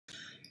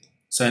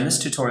So in this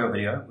tutorial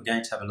video, we're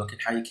going to have a look at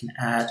how you can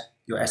add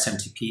your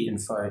SMTP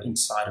info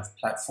inside of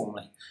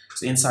Platformly.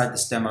 So inside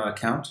this demo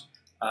account,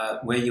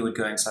 where you would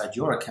go inside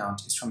your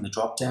account is from the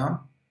drop-down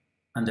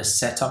under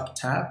Setup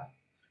tab,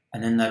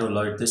 and then that'll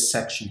load this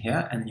section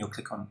here, and then you'll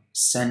click on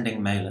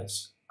Sending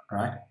Mailers, all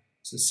right?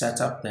 So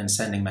Setup, then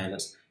Sending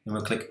Mailers. Then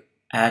we'll click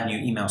Add New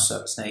Email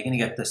Service. Now you're going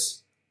to get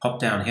this pop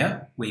down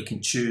here where you can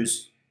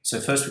choose. So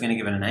first we're going to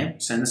give it a name.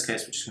 So in this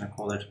case, we're just going to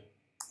call it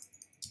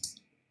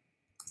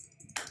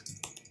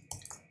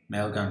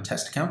Mailgun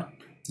Test Account.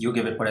 You'll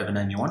give it whatever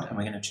name you want, and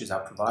we're going to choose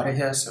our provider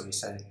here. So we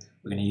say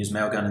we're going to use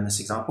Mailgun in this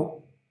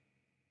example.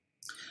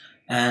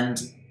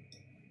 And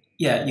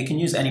yeah, you can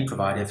use any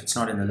provider. If it's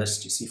not in the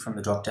list, you see from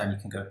the drop down, you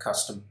can go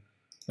custom.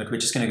 But we're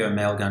just going to go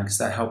Mailgun because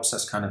that helps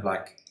us kind of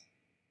like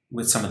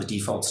with some of the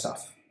default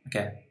stuff.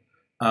 Okay.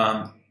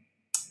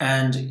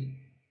 And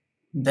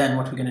then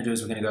what we're going to do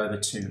is we're going to go over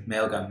to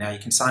Mailgun. Now you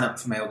can sign up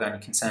for Mailgun.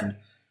 You can send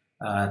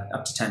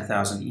up to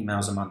 10,000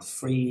 emails a month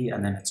free,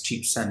 and then it's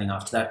cheap sending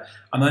after that.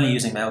 I'm only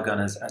using Mailgun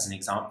as an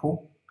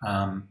example.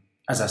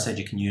 As I said,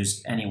 you can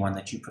use any one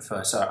that you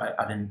prefer, so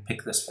I didn't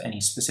pick this for any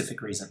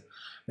specific reason.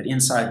 But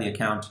inside the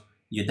account,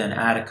 you'd then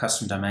add a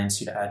custom domain,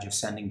 so you'd add your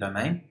sending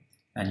domain,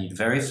 and you'd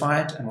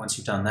verify it, and once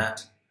you've done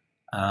that,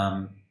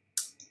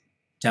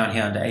 down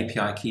here under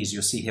API keys,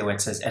 you'll see here where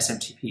it says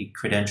SMTP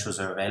Credentials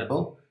are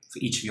available for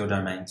each of your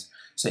domains.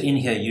 So in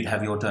here, you'd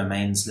have your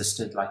domains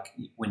listed, like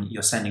when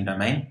you're sending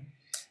domain.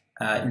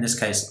 In this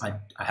case, I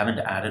haven't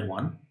added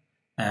one,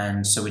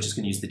 and so we're just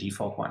going to use the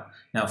default one.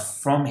 Now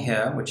from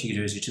here, what you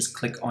do is you just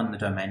click on the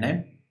domain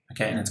name,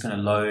 okay, and it's going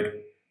to load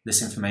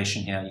this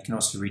information here. You can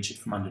also reach it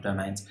from under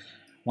domains.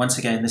 Once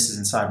again, this is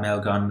inside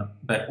Mailgun,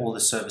 but all the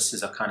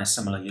services are kind of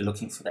similar. You're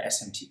looking for the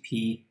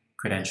SMTP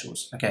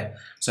credentials, okay.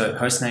 So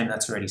hostname,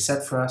 that's already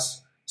set for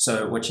us.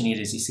 So what you need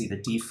is you see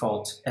the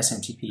default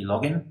SMTP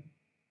login.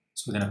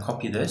 So we're going to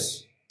copy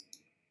this.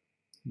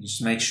 You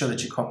just make sure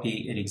that you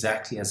copy it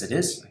exactly as it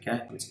is,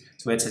 okay?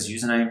 So where it says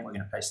username, we're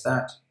going to paste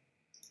that.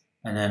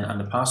 And then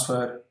under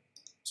password,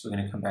 so we're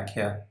going to come back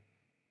here,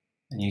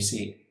 and you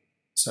see,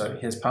 so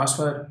here's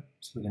password.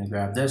 So we're going to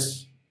grab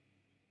this.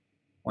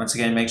 Once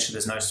again, make sure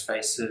there's no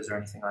spaces or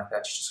anything like that.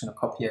 You're just going to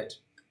copy it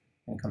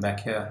and come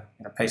back here.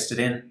 I'm going to paste it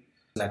in,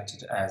 select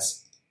it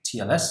as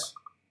TLS.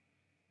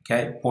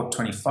 Okay, port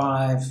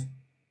 25.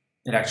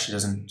 It actually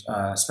doesn't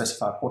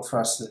specify a port for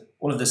us.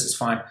 All of this is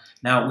fine.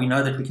 Now, we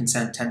know that we can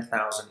send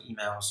 10,000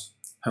 emails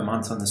per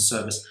month on this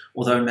service,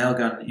 although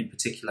Mailgun in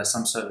particular,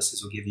 some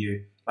services will give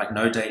you like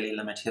no daily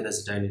limit. Here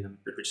there's a daily limit,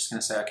 but we're just going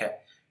to say, okay,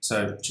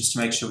 so just to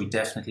make sure we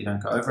definitely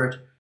don't go over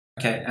it.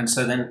 Okay, and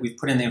so then we've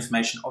put in the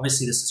information.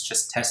 Obviously, this is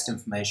just test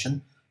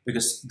information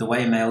because the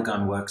way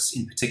Mailgun works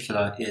in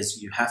particular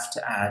is you have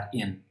to add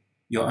in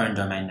your own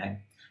domain name.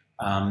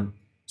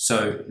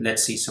 So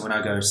let's see, so when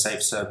I go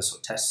save service or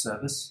test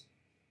service,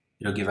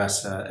 it'll give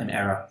us an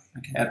error,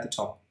 okay, at the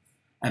top.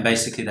 And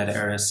basically that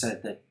error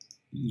said that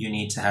you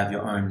need to have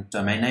your own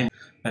domain name.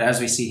 But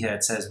as we see here,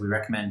 it says we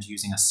recommend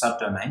using a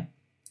subdomain,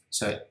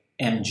 so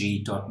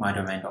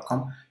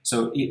mg.mydomain.com.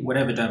 So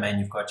whatever domain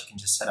you've got, you can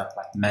just set up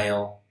like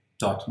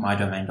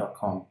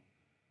mail.mydomain.com,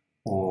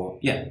 or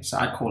yeah, so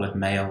I'd call it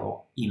mail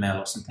or email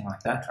or something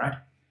like that, right?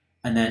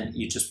 And then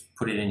you just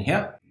put it in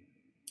here.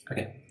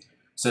 Okay,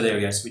 so there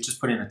we go. So we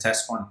just put in a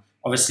test one.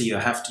 Obviously you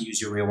have to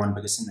use your real one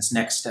because in this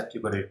next step,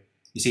 you've got to,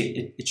 you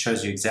see, it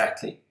shows you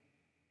exactly.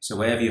 So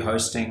wherever you're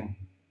hosting,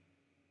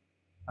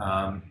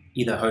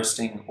 either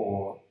hosting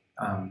or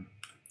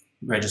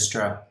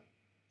registrar,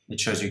 it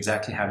shows you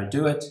exactly how to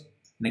do it,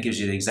 and it gives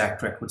you the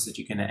exact records that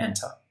you're going to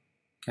enter.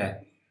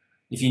 Okay.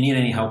 If you need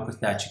any help with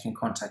that, you can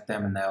contact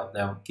them and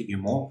they'll give you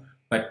more.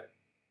 But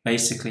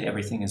basically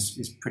everything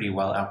is pretty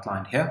well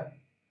outlined here.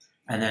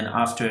 And then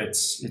after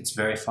it's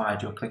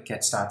verified, you'll click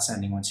Get Start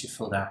Sending once you've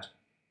filled out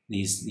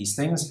these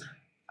things.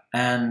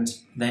 And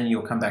then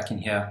you'll come back in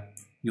here.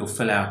 You'll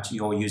fill out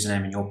your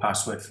username and your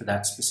password for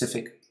that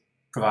specific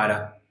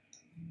provider,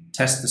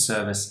 test the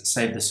service,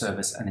 save the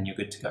service, and then you're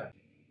good to go.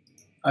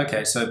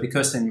 Okay, so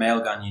because in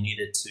Mailgun you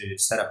needed to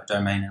set up a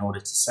domain in order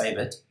to save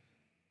it,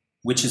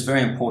 which is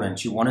very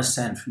important. You want to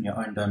send from your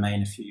own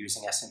domain if you're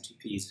using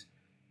SMTPs,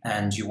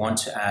 and you want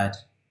to add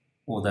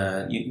all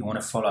you want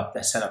to follow up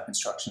their setup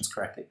instructions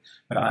correctly.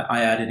 But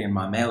I added in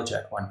my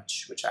Mailjet one,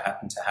 which I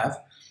happen to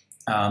have.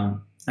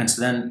 And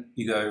so then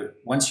you go,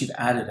 once you've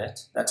added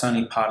it, that's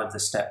only part of the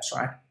steps,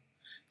 right?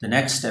 The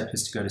next step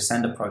is to go to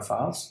sender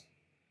profiles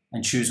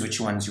and choose which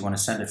ones you want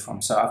to send it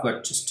from. So I've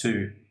got just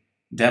 2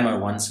 demo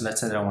ones. So let's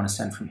say that I want to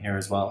send from here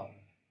as well.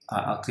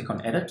 I'll click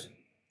on edit,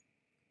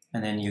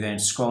 and then you're going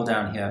to scroll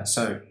down here.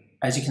 So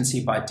as you can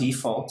see, by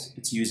default,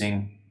 it's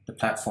using the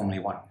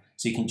Platformly one.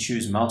 So you can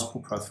choose multiple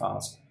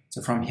profiles.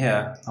 So from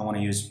here, I want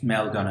to use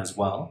Mailgun as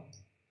well.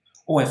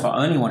 Or if I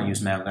only want to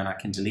use Mailgun, I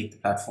can delete the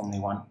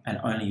Platformly one and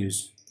only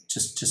use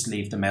just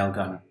leave the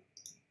Mailgun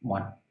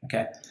one,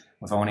 okay?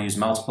 If I want to use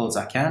multiples,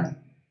 I can.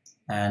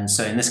 And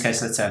so in this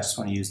case, let's say I just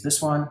want to use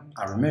this one.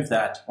 I remove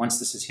that. Once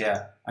this is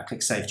here, I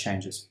click Save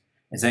Changes.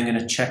 It's then going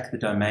to check the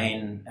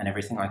domain and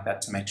everything like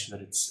that to make sure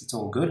that it's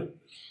all good.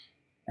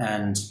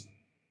 And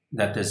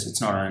that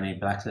it's not on any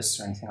blacklists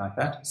or anything like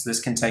that. So this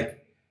can take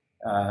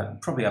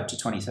probably up to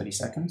 20-30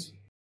 seconds.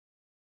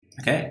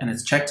 Okay, and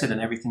it's checked it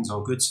and everything's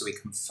all good, so we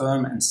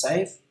confirm and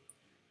save.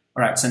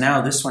 All right, so now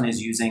this one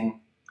is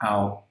using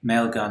our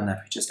Mailgun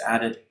that we just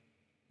added.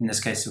 In this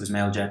case, it was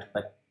Mailjet,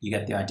 but you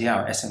get the idea,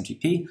 our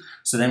SMTP.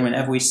 So then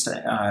whenever we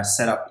set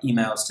up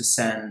emails to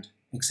send,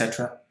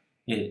 etc.,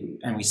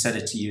 and we set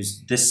it to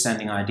use this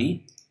sending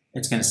ID,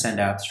 it's going to send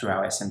out through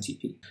our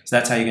SMTP. So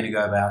that's how you're going to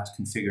go about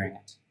configuring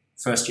it.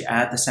 First, you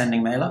add the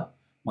sending mailer.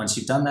 Once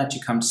you've done that,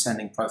 you come to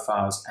sending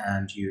profiles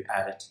and you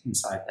add it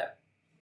inside there.